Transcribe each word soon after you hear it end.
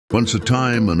Once a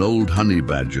time, an old honey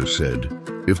badger said,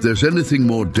 "If there's anything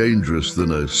more dangerous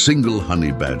than a single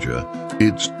honey badger,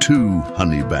 it's two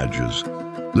honey badgers.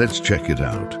 Let's check it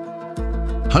out."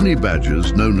 Honey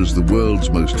badgers, known as the world's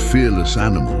most fearless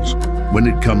animals, when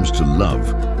it comes to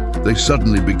love, they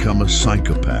suddenly become a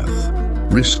psychopath,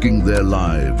 risking their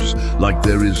lives like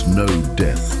there is no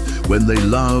death. When they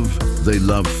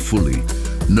love fully,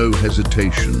 no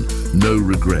hesitation, no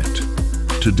regret.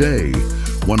 Today,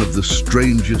 one of the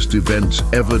strangest events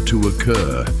ever to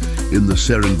occur in the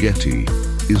Serengeti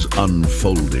is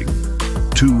unfolding.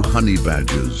 Two honey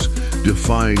badgers,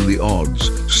 defying the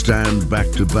odds, stand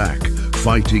back to back,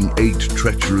 fighting 8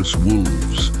 treacherous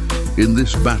wolves. In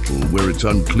this battle, where it's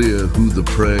unclear who the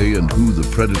prey and who the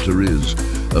predator is,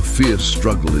 a fierce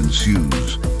struggle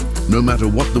ensues. No matter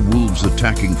what the wolves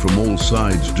attacking from all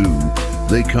sides do,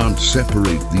 they can't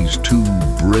separate these two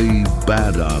brave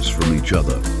badass from each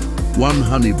other. One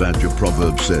honey badger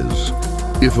proverb says,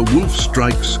 "If a wolf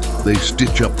strikes, they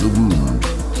stitch up the wound.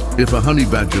 If a honey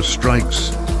badger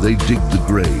strikes, they dig the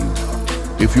grave."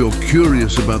 If you're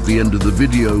curious about the end of the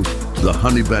video, the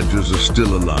honey badgers are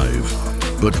still alive,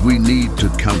 but we need to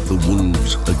count the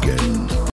wolves again.